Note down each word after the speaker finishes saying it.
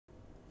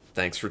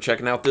Thanks for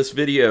checking out this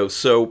video.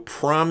 So,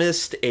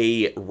 promised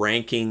a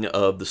ranking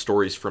of the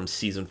stories from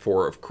Season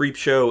 4 of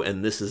Creepshow,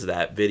 and this is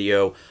that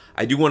video.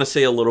 I do want to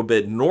say a little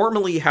bit,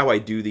 normally how I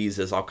do these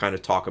is I'll kind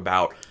of talk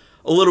about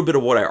a little bit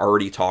of what I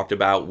already talked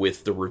about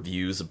with the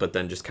reviews, but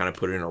then just kind of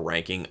put it in a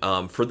ranking.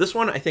 For this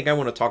one, I think I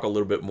want to talk a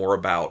little bit more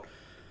about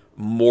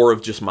more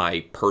of just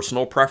my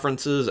personal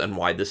preferences and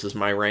why this is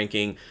my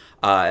ranking.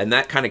 And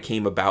that kind of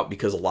came about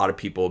because a lot of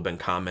people have been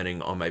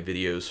commenting on my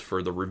videos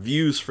for the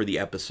reviews for the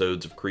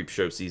episodes of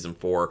Creepshow Season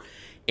 4.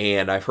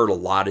 And I've heard a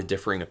lot of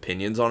differing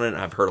opinions on it. And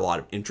I've heard a lot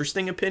of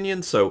interesting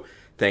opinions. So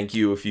thank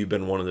you if you've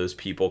been one of those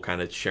people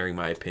kind of sharing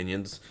my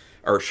opinions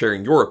or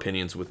sharing your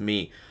opinions with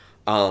me.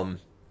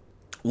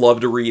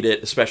 Love to read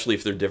it, especially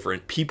if they're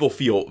different. People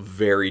feel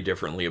very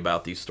differently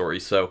about these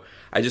stories, so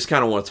I just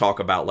kind of want to talk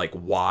about like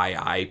why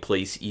I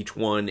place each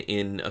one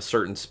in a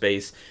certain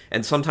space.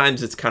 And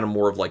sometimes it's kind of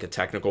more of like a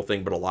technical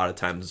thing, but a lot of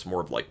times it's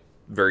more of like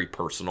very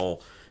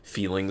personal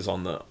feelings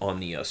on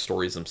the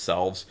stories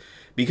themselves,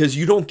 because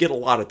you don't get a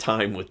lot of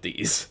time with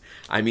these.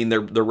 I mean,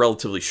 they're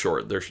relatively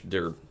short.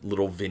 They're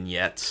little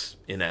vignettes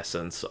in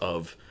essence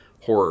of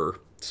horror.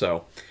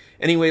 So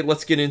anyway,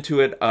 let's get into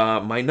it.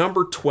 My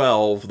number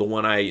 12, the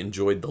one I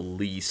enjoyed the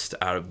least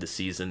out of the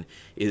season,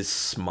 is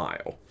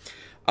Smile.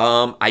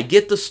 I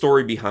get the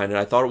story behind it.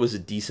 I thought it was a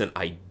decent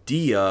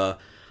idea.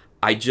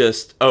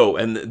 Oh,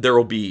 and there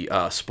will be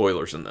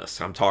spoilers in this.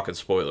 I'm talking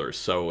spoilers,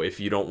 so if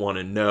you don't want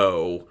to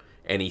know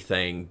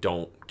anything,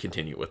 don't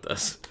continue with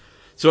this.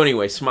 So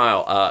anyway,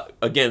 Smile.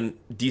 Again,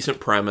 decent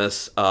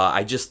premise.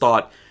 I just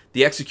thought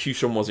the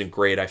execution wasn't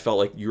great. I felt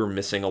like you were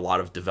missing a lot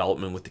of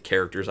development with the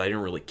characters. I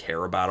didn't really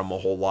care about them a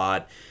whole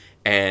lot.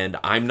 And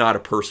I'm not a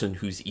person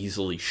who's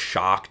easily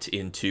shocked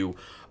into,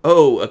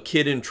 oh, a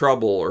kid in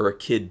trouble or a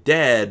kid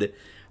dead.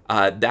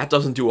 That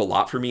doesn't do a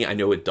lot for me. I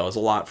know it does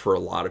a lot for a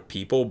lot of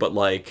people, but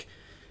like,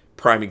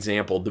 prime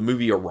example, the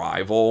movie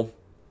Arrival,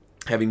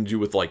 having to do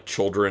with like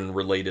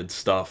children-related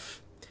stuff,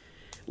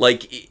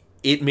 like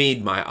it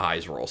made my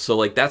eyes roll. So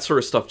like that sort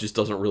of stuff just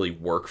doesn't really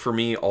work for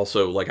me.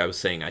 Also, like I was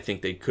saying, I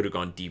think they could have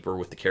gone deeper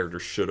with the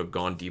characters, should have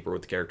gone deeper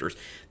with the characters.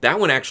 That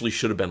one actually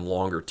should have been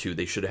longer too.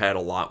 They should have had a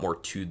lot more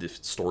to the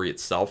story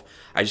itself.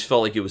 I just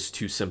felt like it was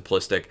too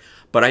simplistic.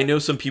 But I know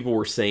some people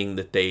were saying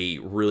that they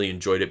really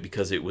enjoyed it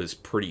because it was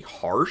pretty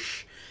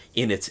harsh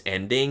in its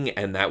ending,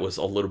 and that was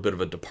a little bit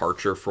of a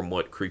departure from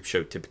what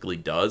Creepshow typically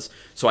does.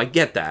 So I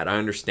get that. I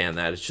understand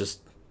that. It's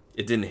just,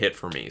 it didn't hit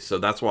for me. So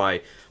that's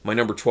why my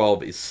number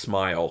 12 is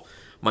Smile.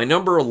 My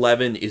number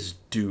 11 is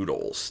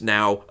Doodles.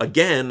 Now,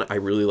 again, I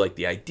really like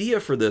the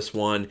idea for this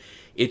one.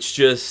 It's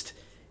just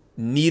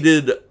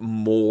needed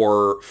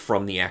more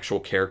from the actual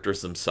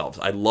characters themselves.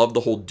 I love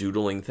the whole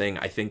doodling thing.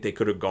 I think they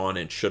could have gone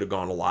and should have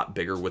gone a lot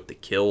bigger with the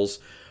kills.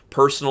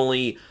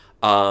 Personally,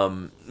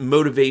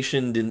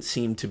 motivation didn't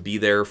seem to be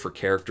there for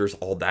characters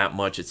all that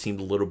much. It seemed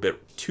a little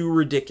bit too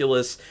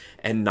ridiculous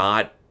and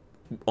not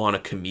on a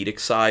comedic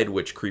side,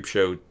 which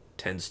Creepshow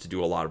tends to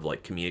do a lot of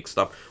like comedic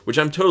stuff, which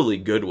I'm totally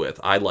good with.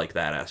 I like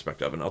that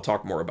aspect of it, and I'll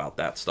talk more about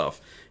that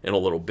stuff in a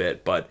little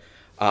bit. But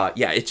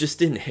yeah, it just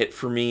didn't hit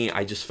for me.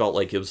 I just felt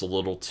like it was a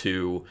little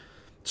too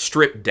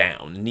stripped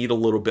down, need a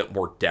little bit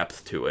more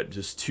depth to it,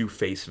 just too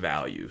face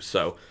value.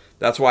 So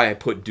that's why I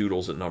put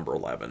Doodles at number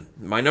 11.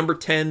 My number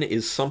 10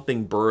 is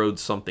Something Burrowed,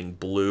 Something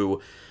Blue.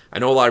 I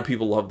know a lot of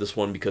people love this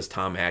one because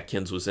Tom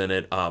Atkins was in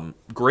it.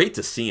 Great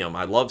to see him.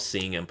 I love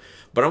seeing him.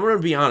 But I'm going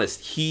to be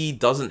honest, he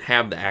doesn't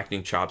have the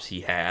acting chops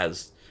he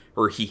has,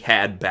 or he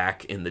had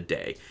back in the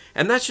day.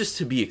 And that's just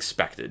to be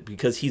expected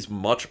because he's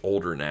much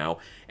older now,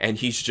 and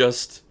he's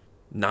just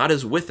not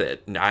as with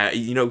it.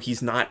 You know,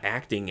 he's not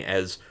acting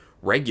as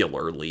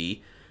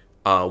regularly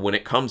when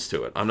it comes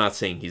to it. I'm not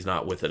saying he's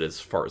not with it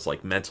as far as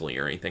like mentally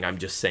or anything. I'm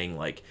just saying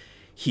like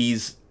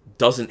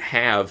doesn't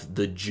have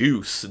the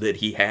juice that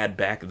he had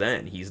back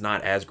then. He's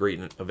not as great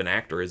of an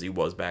actor as he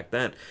was back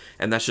then,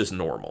 and that's just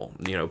normal.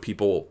 You know,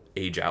 people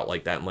age out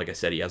like that, and like I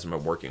said, he hasn't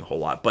been working a whole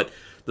lot. But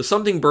the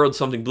Something Burrowed,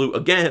 Something Blue,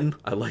 again,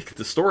 I like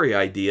the story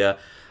idea.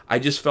 I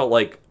just felt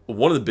like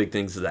one of the big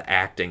things is the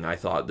acting. I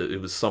thought that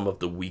it was some of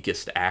the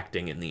weakest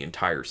acting in the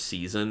entire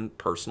season,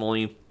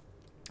 personally.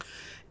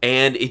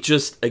 And it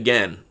just,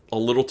 again, a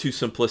little too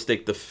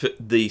simplistic.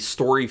 The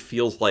story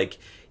feels like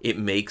it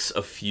makes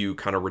a few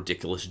kind of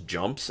ridiculous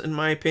jumps, in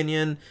my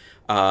opinion.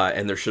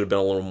 And there should have been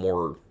a little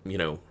more, you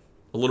know,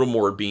 a little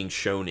more being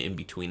shown in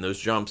between those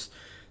jumps.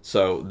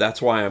 So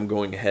that's why I'm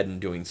going ahead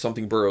and doing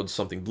Something Burrowed,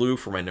 Something Blue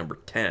for my number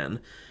 10.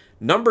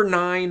 Number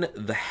 9,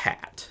 The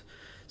Hat.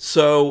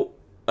 So,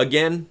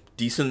 again,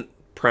 decent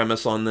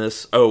premise on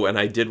this. Oh, and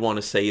I did want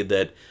to say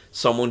that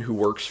someone who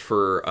works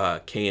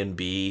for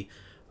K&B,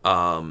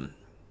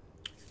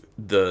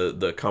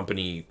 the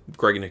company,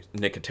 Greg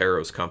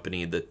Nicotero's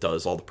company that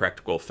does all the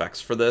practical effects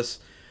for this,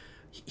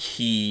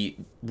 he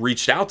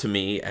reached out to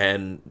me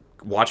and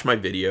watched my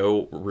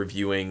video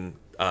reviewing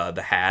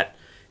The Hat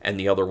and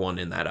the other one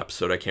in that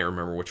episode. I can't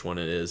remember which one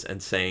it is,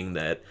 and saying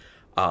that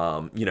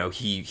you know,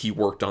 he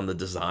worked on the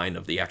design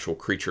of the actual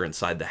creature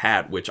inside the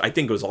hat, which I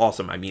think was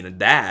awesome. I mean,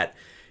 that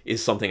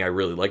is something I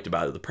really liked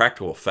about it. The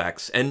practical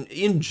effects, and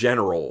in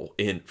general,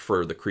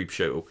 for the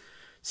Creepshow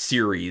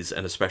series,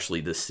 and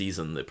especially this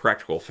season, the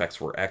practical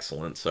effects were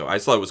excellent. So I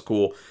just thought it was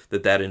cool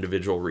that that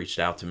individual reached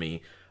out to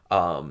me.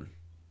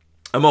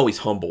 I'm always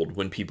humbled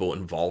when people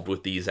involved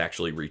with these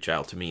actually reach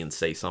out to me and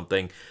say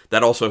something.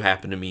 That also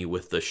happened to me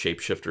with the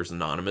Shapeshifters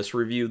Anonymous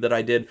review that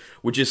I did,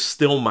 which is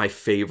still my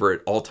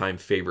favorite, all-time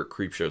favorite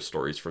Creepshow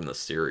stories from this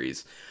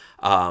series.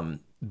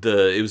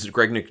 It was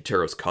Greg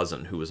Nicotero's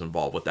cousin who was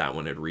involved with that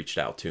one, had reached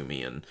out to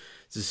me and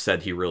just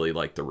said he really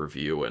liked the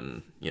review,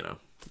 and, you know,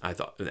 I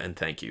thought, and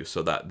thank you.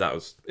 So that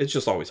was, it's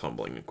just always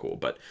humbling and cool.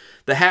 But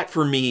the hat,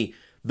 for me,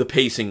 the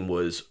pacing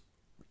was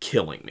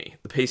killing me.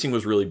 The pacing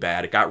was really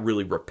bad. It got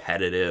really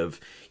repetitive,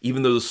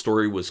 even though the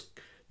story was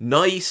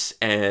nice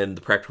and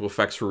the practical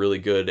effects were really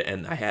good,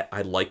 and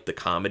I liked the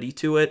comedy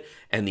to it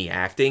and the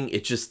acting.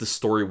 It just, the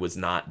story was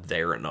not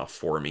there enough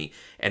for me,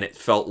 and it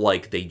felt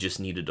like they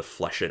just needed to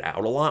flesh it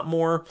out a lot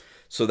more.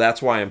 So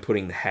that's why I'm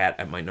putting the hat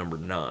at my number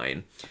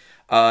 9.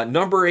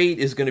 Number 8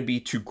 is going to be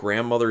To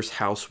Grandmother's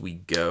House We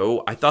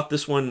Go. I thought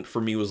this one for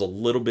me was a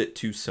little bit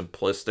too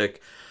simplistic.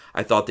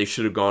 I thought they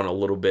should have gone a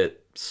little bit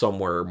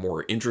somewhere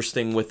more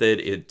interesting with it.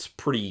 It's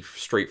pretty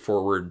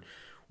straightforward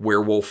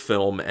werewolf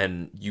film,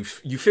 and you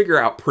figure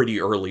out pretty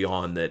early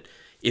on that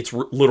it's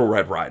Little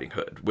Red Riding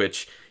Hood,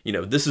 which, you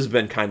know, this has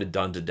been kind of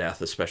done to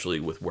death, especially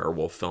with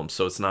werewolf films,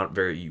 so it's not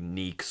very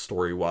unique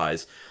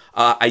story-wise.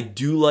 I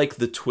do like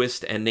the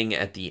twist ending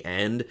at the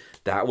end.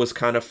 That was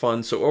kind of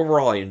fun, so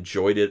overall I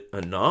enjoyed it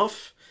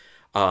enough.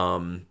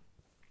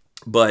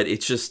 But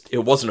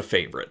it wasn't a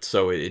favorite,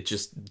 so it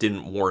just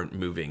didn't warrant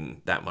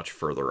moving that much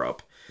further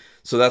up.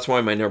 So that's why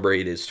my number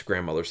 8 is To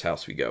Grandmother's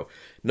House We Go.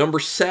 Number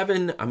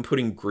 7, I'm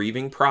putting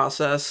Grieving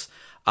Process.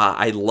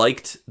 I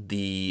liked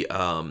the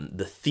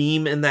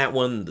theme in that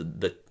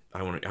one. I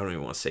don't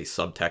even want to say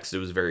subtext. It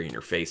was very in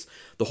your face.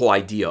 The whole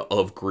idea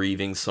of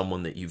grieving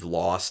someone that you've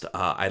lost.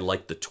 I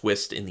liked the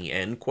twist in the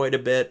end quite a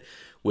bit,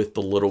 with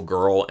the little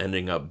girl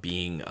ending up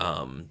being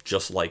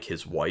just like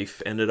his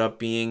wife ended up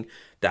being.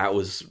 That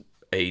was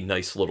a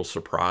nice little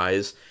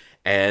surprise.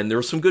 And there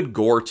was some good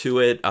gore to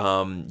it.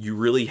 You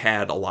really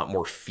had a lot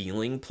more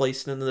feeling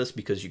placed into this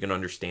because you can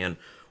understand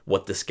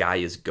what this guy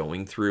is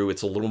going through.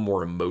 It's a little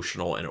more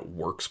emotional, and it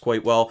works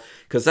quite well,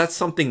 because that's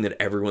something that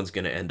everyone's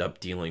going to end up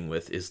dealing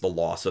with, is the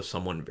loss of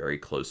someone very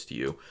close to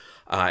you.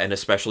 And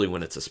especially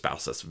when it's a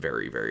spouse, that's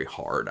very, very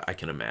hard, I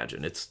can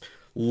imagine. It's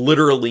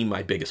literally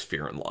my biggest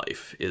fear in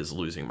life, is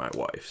losing my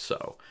wife.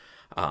 So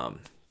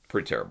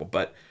pretty terrible.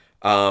 But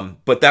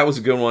that was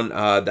a good one.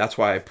 That's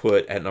why I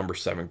put at number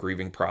 7,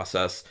 Grieving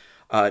Process.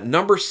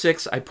 Number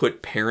 6, I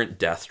put Parent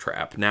Death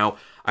Trap. Now,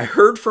 I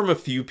heard from a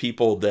few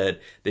people that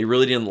they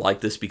really didn't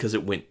like this because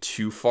it went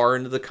too far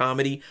into the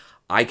comedy.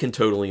 I can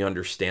totally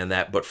understand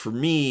that, but for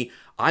me,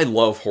 I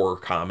love horror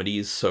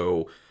comedies,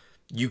 so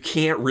you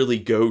can't really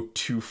go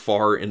too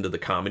far into the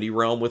comedy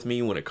realm with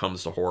me when it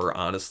comes to horror,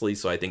 honestly,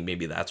 so I think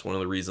maybe that's one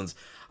of the reasons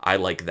I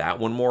like that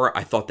one more.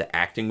 I thought the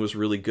acting was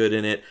really good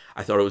in it.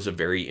 I thought it was a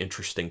very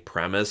interesting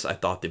premise. I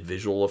thought the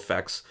visual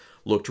effects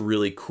looked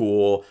really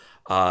cool.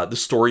 The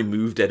story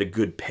moved at a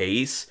good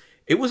pace.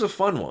 It was a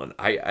fun one.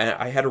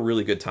 I had a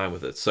really good time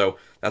with it. So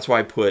that's why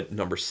I put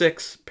number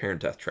 6, Parent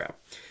Death Trap.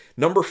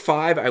 Number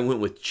 5, I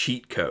went with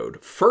Cheat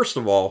Code. First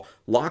of all,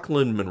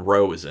 Lachlan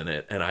Monroe is in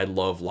it, and I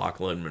love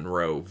Lachlan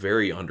Monroe.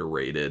 Very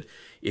underrated.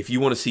 If you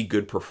want to see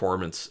good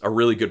performance, a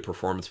really good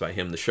performance by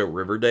him, the show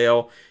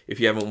Riverdale, if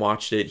you haven't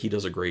watched it, he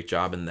does a great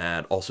job in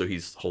that. Also,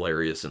 he's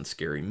hilarious in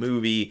Scary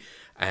Movie,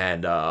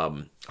 and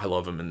I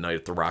love him in Night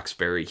at the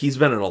Roxbury. He's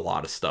been in a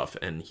lot of stuff,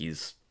 and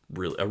he's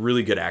a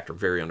really good actor,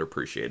 very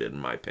underappreciated in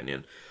my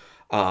opinion.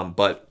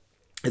 But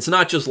it's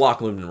not just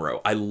Lachlan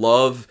Monroe. I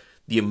love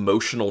the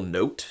emotional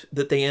note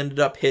that they ended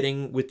up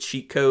hitting with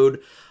Cheat Code.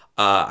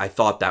 I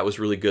thought that was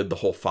really good. The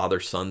whole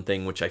father-son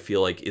thing, which I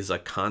feel like is a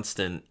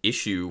constant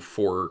issue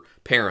for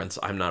parents.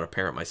 I'm not a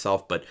parent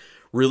myself, but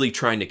really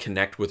trying to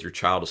connect with your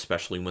child,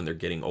 especially when they're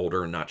getting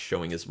older and not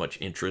showing as much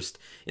interest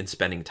in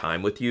spending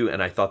time with you.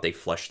 And I thought they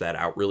fleshed that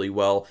out really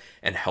well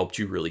and helped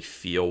you really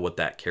feel what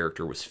that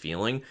character was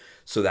feeling.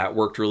 So that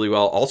worked really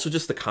well. Also,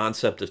 just the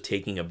concept of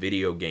taking a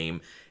video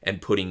game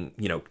and putting,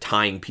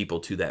 tying people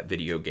to that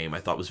video game, I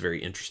thought was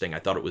very interesting. I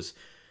thought it was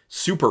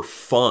super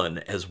fun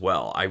as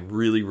well. I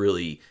really,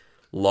 really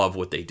love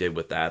what they did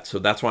with that. So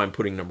that's why I'm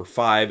putting number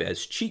 5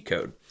 as Cheat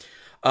Code.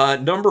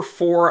 Number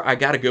 4, I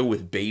got to go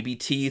with Baby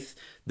Teeth.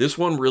 This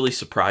one really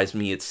surprised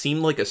me. It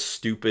seemed like a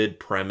stupid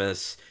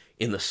premise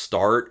in the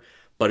start,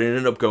 but it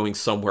ended up going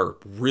somewhere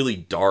really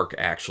dark,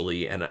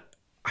 actually, and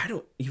I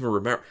don't even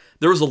remember.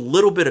 There was a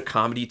little bit of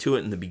comedy to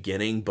it in the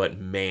beginning, but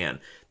man,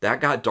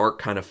 that got dark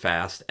kind of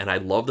fast, and I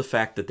love the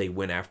fact that they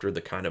went after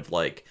the kind of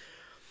like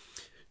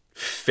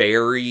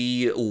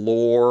fairy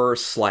lore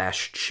 /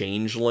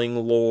 changeling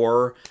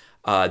lore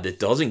that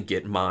doesn't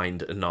get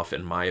mined enough,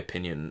 in my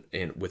opinion,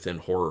 within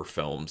horror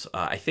films.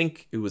 I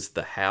think it was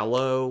the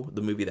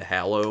movie The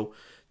Hallow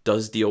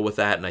does deal with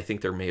that, and I think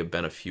there may have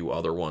been a few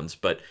other ones,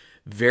 but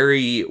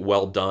very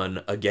well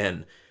done.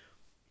 Again,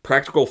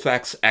 Practical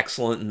effects,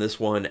 excellent in this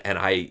one,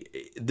 and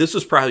this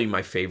was probably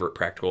my favorite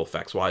practical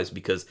effects wise,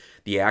 because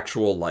the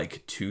actual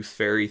like tooth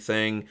fairy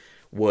thing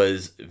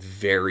was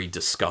very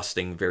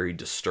disgusting, very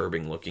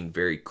disturbing looking,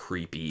 very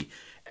creepy,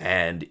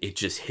 and it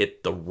just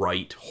hit the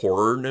right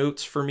horror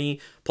notes for me.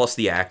 Plus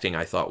the acting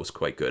I thought was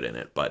quite good in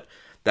it, but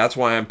that's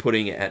why I'm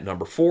putting it at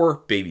number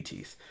 4, Baby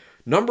Teeth.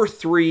 Number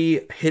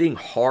 3, hitting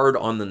hard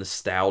on the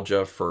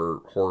nostalgia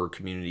for horror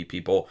community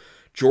people,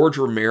 George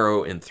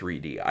Romero in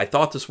 3D. I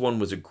thought this one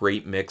was a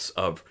great mix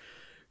of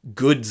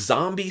good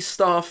zombie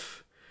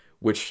stuff,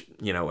 which,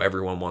 you know,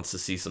 everyone wants to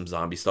see some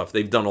zombie stuff.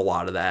 They've done a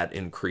lot of that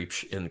in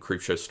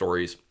Creepshow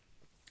stories.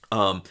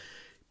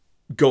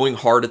 Going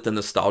hard at the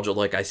nostalgia,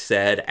 like I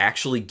said,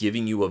 actually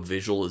giving you a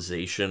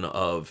visualization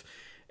of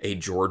a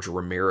George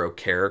Romero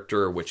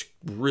character, which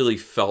really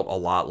felt a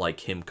lot like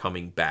him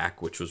coming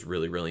back, which was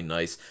really, really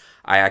nice.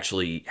 I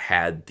actually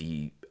had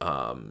the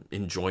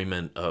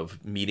enjoyment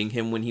of meeting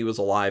him when he was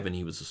alive, and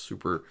he was a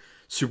super,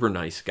 super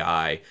nice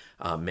guy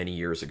many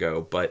years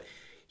ago. But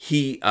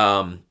he,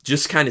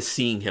 just kind of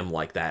seeing him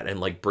like that and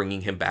like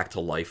bringing him back to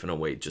life in a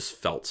way just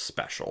felt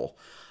special.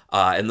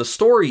 And the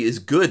story is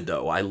good,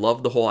 though. I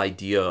love the whole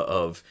idea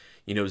of,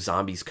 you know,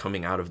 zombies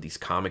coming out of these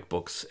comic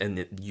books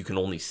and you can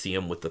only see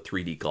them with the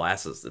 3D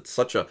glasses. It's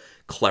such a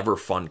clever,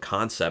 fun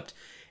concept.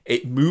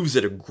 It moves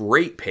at a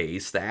great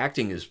pace. The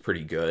acting is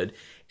pretty good,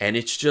 and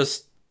it's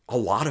just a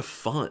lot of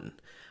fun.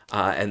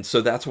 And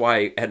so that's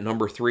why at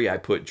number 3, I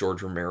put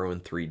George Romero in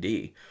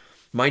 3D.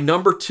 My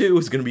number 2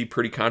 is going to be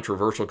pretty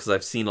controversial because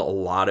I've seen a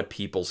lot of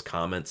people's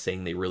comments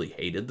saying they really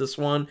hated this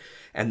one,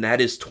 and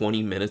that is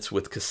 20 Minutes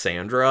with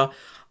Cassandra.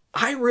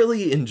 I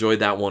really enjoyed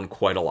that one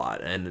quite a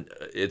lot, and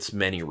it's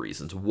many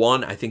reasons.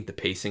 1, I think the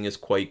pacing is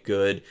quite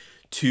good.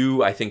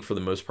 2, I think for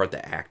the most part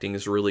the acting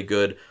is really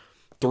good.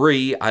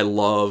 3, I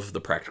love the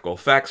practical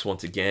effects.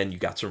 Once again, you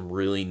got some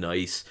really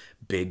nice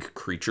big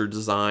creature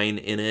design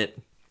in it.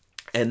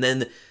 And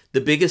then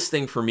the biggest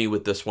thing for me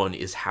with this one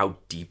is how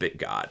deep it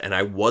got, and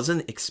I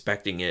wasn't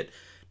expecting it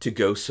to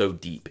go so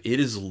deep. It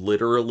is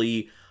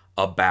literally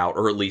about,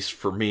 or at least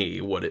for me,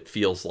 what it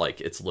feels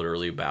like it's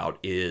literally about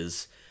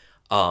is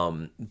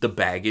the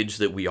baggage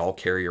that we all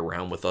carry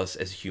around with us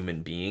as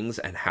human beings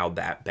and how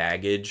that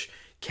baggage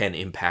can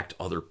impact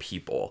other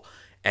people.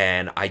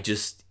 And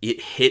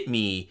it hit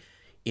me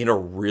in a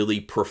really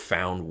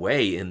profound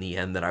way in the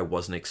end that I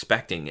wasn't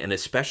expecting, and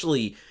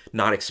especially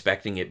not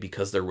expecting it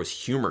because there was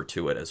humor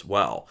to it as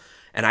well.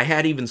 And I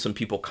had even some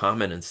people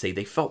comment and say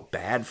they felt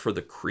bad for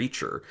the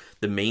creature,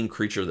 the main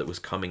creature that was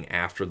coming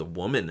after the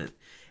woman.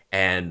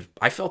 And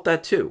I felt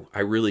that too. I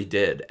really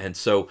did. And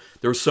so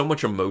there was so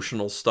much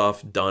emotional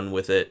stuff done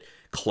with it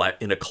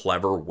in a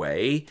clever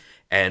way.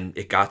 And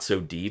it got so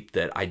deep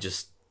that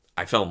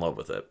I fell in love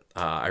with it.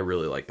 I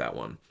really like that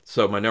one.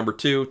 So my number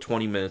 2,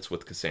 20 Minutes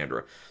with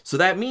Cassandra. So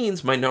that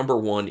means my number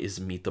 1 is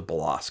Meet the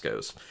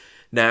Belascos.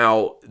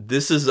 Now,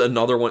 this is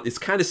another one. It's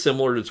kind of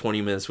similar to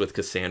 20 Minutes with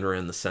Cassandra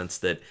in the sense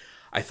that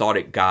I thought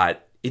it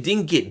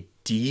didn't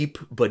get deep,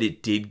 but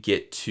it did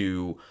get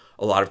to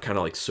a lot of kind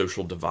of like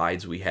social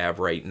divides we have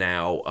right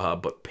now,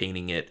 but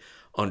painting it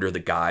under the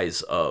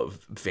guise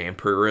of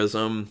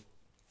vampirism.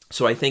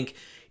 So I think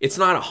it's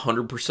not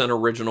 100%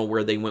 original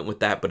where they went with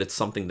that, but it's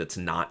something that's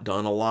not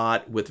done a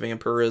lot with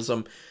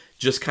vampirism.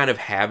 Just kind of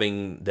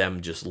having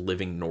them just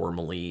living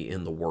normally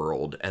in the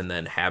world and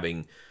then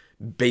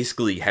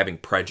basically having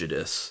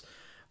prejudice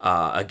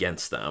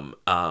against them.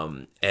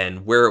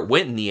 And where it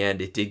went in the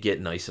end, it did get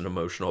nice and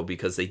emotional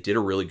because they did a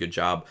really good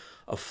job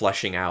of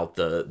fleshing out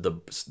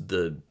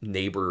the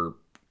neighbor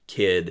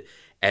kid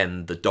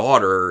and the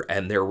daughter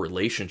and their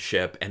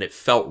relationship, and it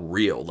felt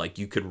real. Like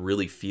you could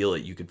really feel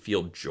it. You could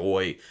feel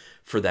joy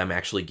for them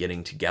actually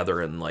getting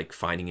together and like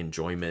finding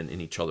enjoyment in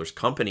each other's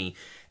company.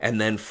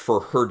 And then for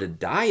her to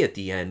die at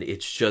the end,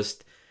 it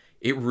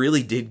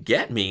really did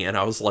get me. And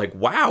I was like,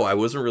 wow, I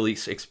wasn't really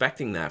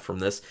expecting that from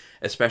this,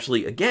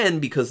 especially again,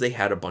 because they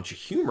had a bunch of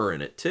humor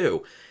in it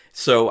too.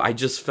 So I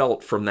just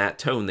felt from that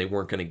tone, they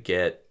weren't going to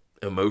get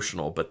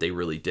emotional, but they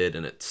really did.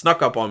 And it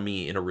snuck up on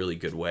me in a really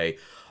good way.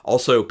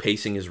 Also,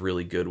 pacing is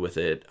really good with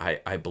it.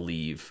 I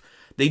believe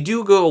they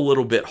do go a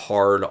little bit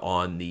hard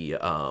on the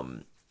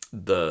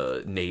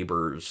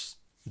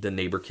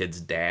neighbor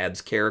kid's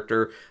dad's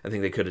character. I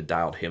think they could have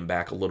dialed him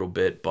back a little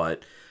bit,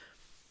 but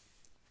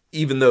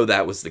even though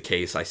that was the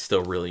case, I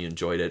still really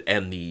enjoyed it.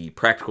 And the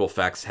practical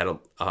effects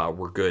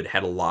were good,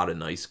 had a lot of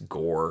nice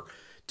gore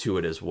to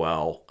it as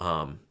well.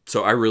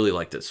 So I really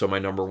liked it. So my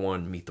number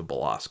 1, Meet the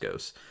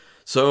Belascos.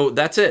 So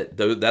that's it.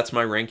 That's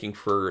my ranking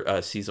for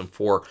season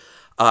 4.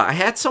 I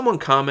had someone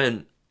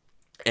comment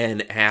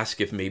and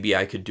ask if maybe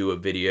I could do a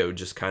video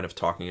just kind of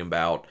talking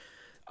about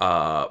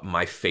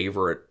my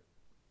favorite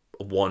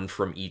one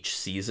from each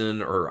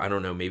season, or I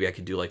don't know, maybe I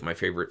could do like my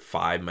favorite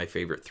 5, my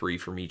favorite 3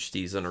 from each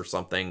season or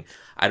something.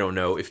 I don't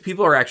know. If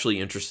people are actually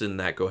interested in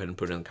that, go ahead and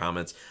put it in the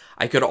comments.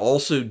 I could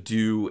also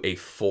do a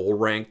full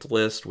ranked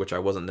list, which I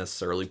wasn't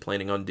necessarily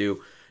planning on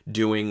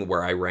doing,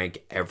 where I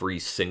rank every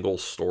single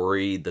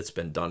story that's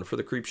been done for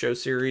the Creepshow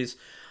series.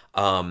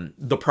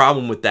 The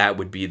problem with that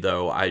would be,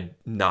 though, I'm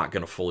not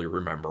going to fully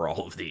remember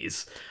all of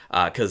these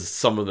because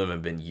some of them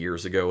have been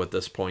years ago at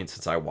this point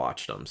since I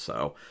watched them.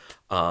 So,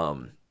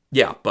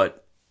 yeah,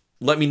 but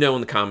let me know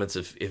in the comments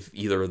if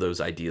either of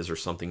those ideas are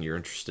something you're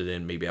interested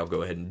in. Maybe I'll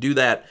go ahead and do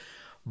that.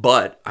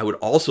 But I would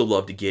also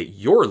love to get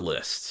your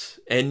lists.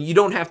 And you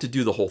don't have to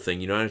do the whole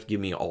thing. You don't have to give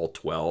me all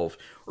 12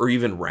 or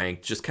even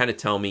ranked. Just kind of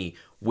tell me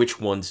which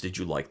ones did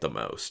you like the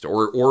most.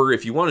 Or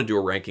if you want to do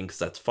a ranking because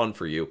that's fun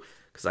for you,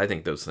 because I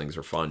think those things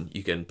are fun,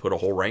 you can put a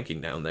whole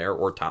ranking down there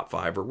or top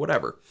 5 or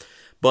whatever.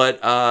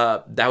 But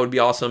that would be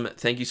awesome.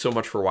 Thank you so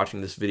much for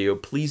watching this video.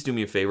 Please do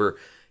me a favor.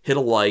 Hit a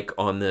like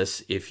on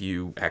this if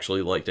you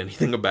actually liked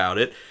anything about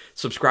it.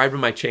 Subscribe to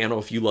my channel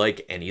if you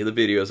like any of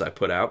the videos I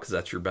put out, because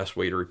that's your best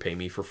way to repay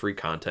me for free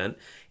content.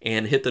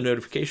 And hit the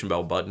notification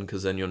bell button,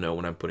 because then you'll know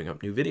when I'm putting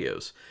up new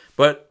videos.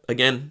 But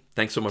again,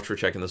 thanks so much for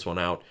checking this one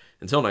out.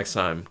 Until next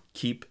time,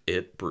 keep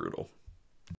it brutal.